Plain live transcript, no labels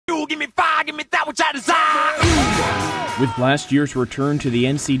give me fire, give me that which I desire. With last year's return to the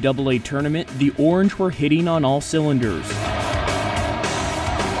NCAA tournament, the Orange were hitting on all cylinders.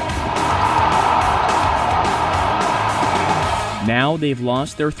 Now they've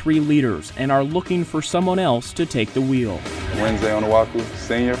lost their 3 leaders and are looking for someone else to take the wheel. Wednesday Onawaku,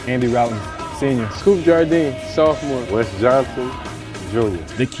 senior. Indy senior. Scoop Jardine, sophomore. Wes Johnson, junior.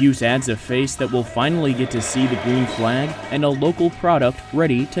 The Cuse adds a face that will finally get to see the green flag and a local product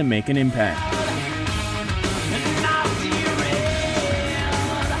ready to make an impact.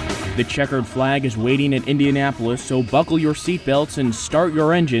 The checkered flag is waiting at Indianapolis, so buckle your seatbelts and start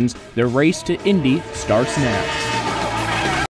your engines. The race to Indy starts now.